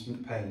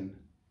constant pain,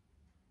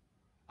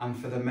 and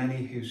for the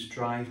many who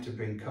strive to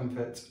bring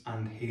comfort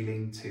and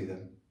healing to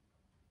them.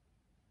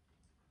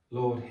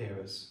 Lord, hear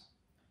us.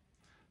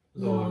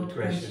 Lord,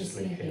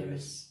 graciously hear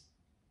us.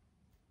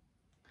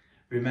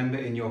 Remember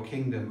in your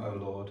kingdom, O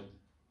Lord,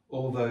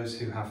 all those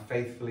who have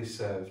faithfully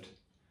served,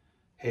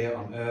 here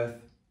on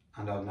earth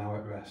and are now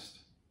at rest.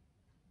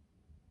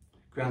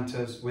 grant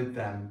us with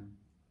them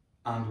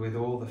and with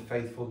all the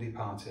faithful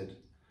departed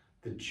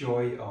the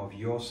joy of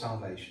your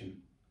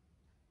salvation.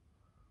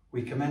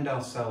 We commend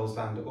ourselves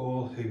and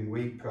all whom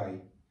we pray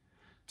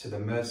to the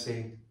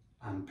mercy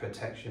and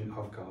protection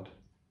of God.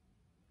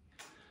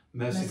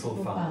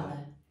 Merciful Father,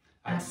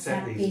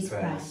 accept these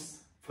prayers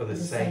for the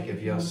sake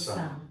of your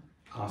Son,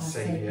 our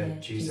Saviour,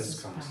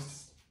 Jesus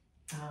Christ.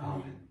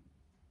 Amen.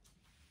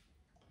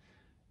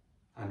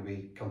 And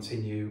we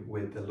continue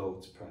with the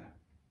Lord's Prayer.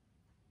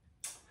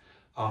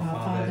 Our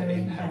Father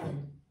in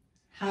heaven,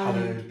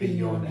 hallowed be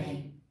your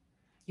name.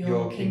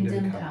 Your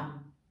kingdom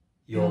come,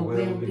 your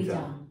will be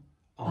done,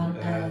 on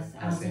earth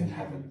as in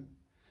heaven.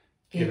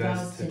 Give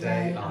us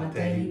today our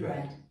daily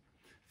bread.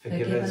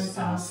 Forgive us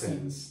our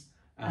sins,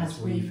 as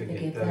we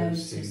forgive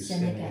those who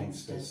sin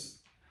against us.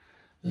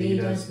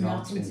 Lead us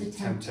not into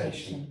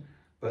temptation,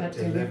 but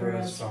deliver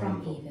us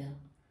from evil.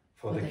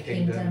 For the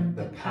kingdom,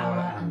 the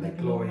power, and the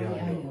glory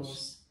are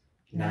yours,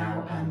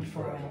 now and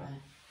forever.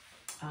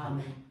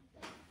 Amen.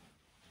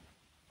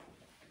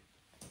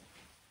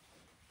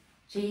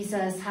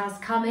 Jesus has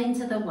come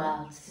into the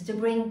world to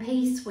bring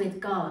peace with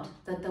God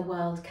that the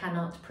world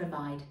cannot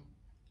provide.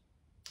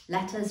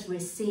 Let us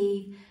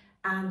receive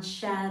and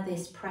share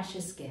this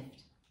precious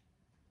gift.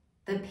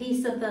 The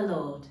peace of the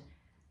Lord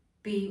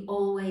be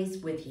always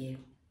with you.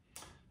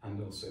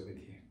 And also with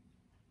you.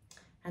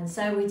 And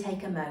so we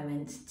take a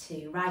moment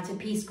to write a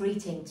peace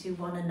greeting to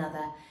one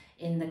another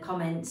in the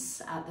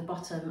comments at the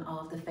bottom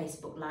of the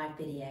Facebook Live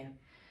video.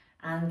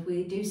 And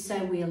we do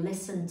so, we'll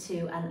listen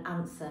to an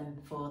anthem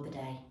for the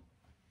day.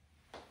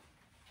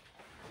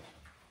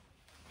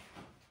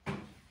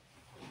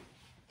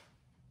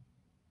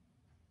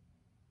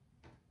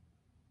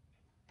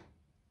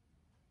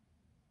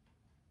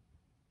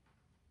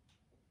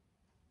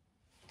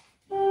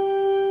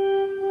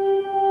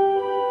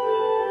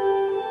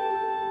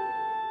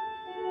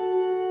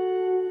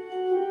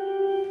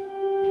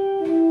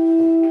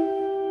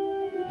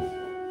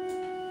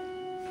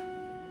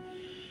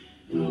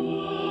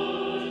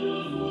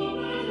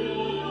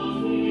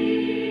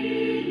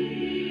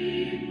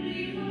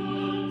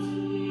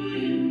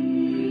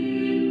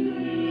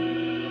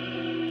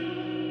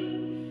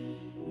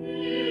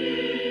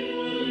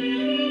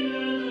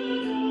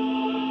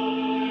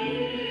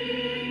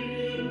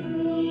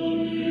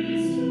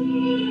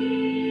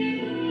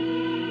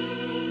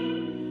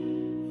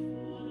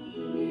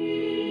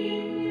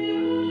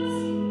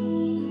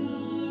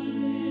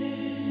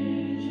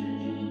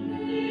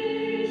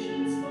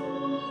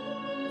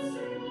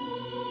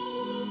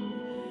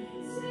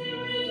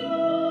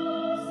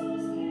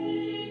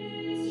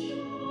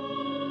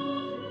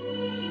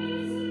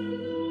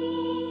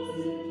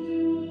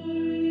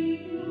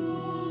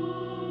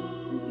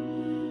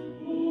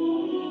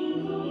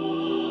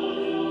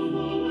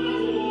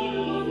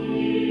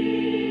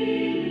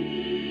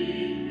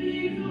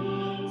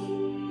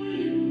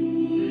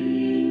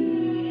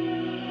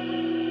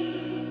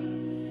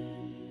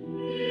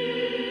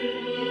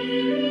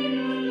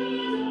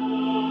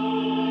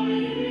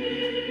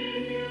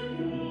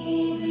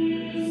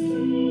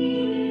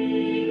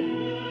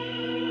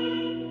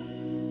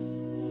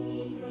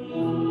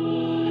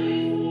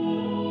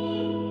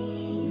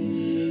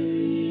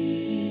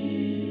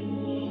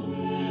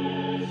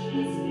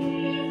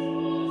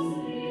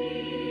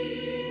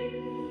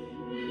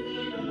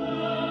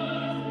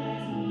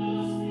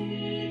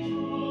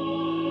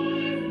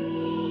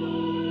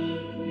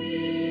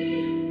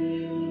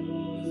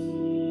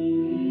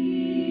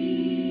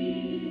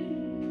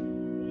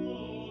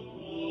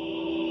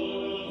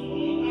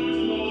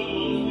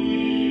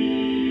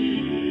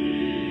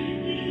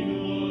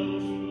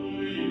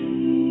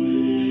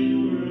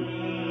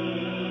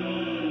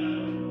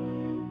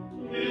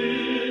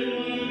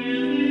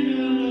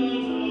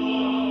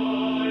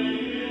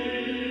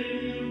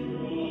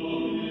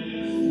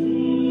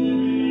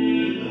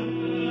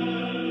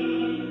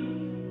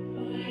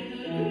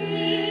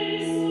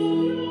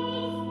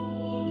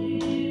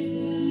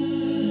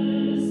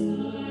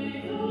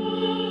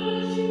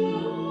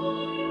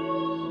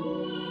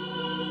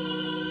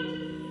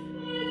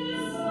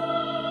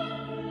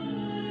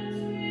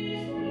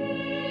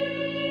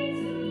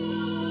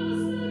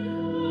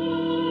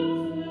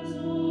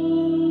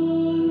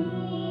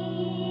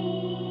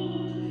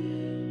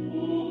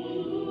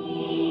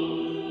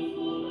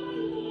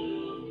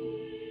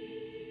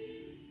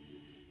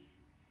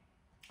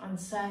 And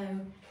so,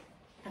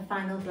 a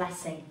final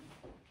blessing.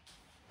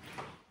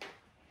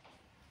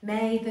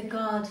 May the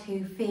God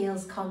who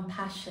feels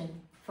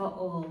compassion for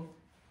all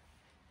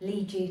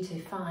lead you to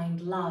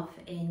find love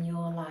in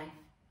your life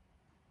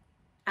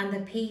and the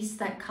peace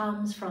that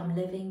comes from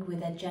living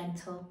with a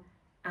gentle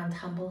and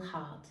humble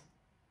heart.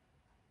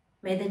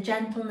 May the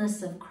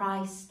gentleness of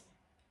Christ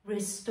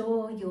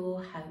restore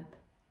your hope.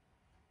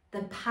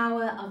 The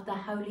power of the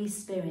Holy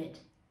Spirit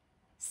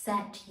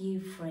set you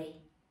free,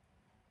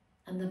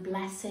 and the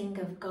blessing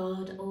of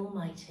God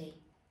Almighty,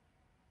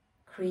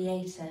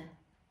 Creator,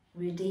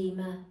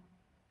 Redeemer,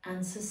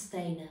 and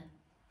Sustainer,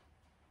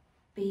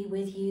 be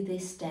with you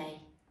this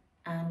day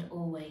and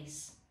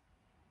always.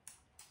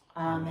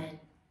 Amen.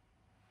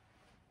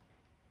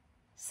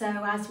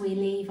 So as we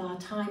leave our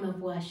time of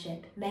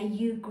worship, may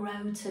you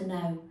grow to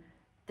know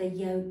the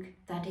yoke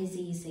that is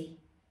easy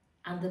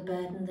and the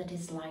burden that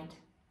is light,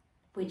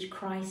 which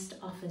Christ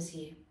offers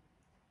you.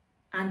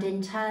 And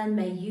in turn,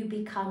 may you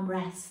become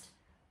rest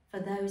for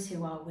those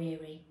who are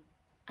weary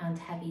and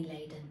heavy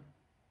laden.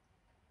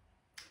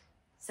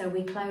 So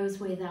we close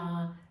with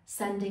our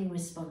sending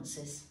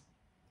responses.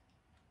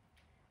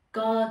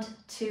 God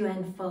to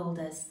enfold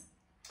us.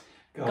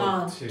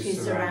 God to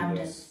surround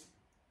us.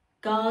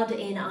 God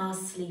in our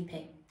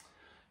sleeping.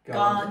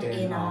 God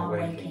in our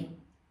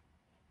waking.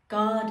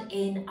 God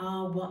in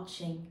our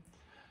watching.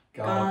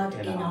 God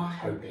in our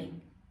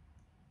hoping.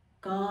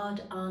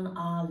 God on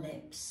our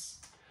lips.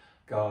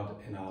 God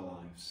in our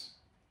lives.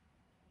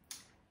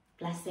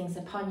 Blessings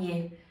upon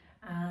you,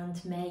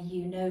 and may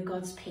you know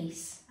God's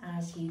peace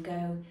as you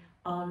go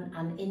on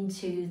and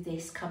into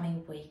this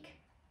coming week.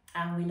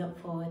 And we look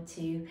forward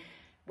to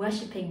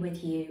worshipping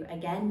with you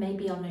again,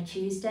 maybe on a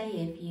Tuesday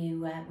if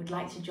you would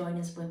like to join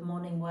us with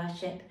morning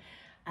worship.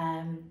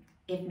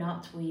 If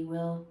not, we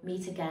will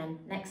meet again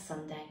next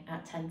Sunday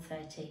at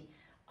 10:30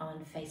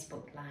 on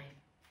Facebook Live.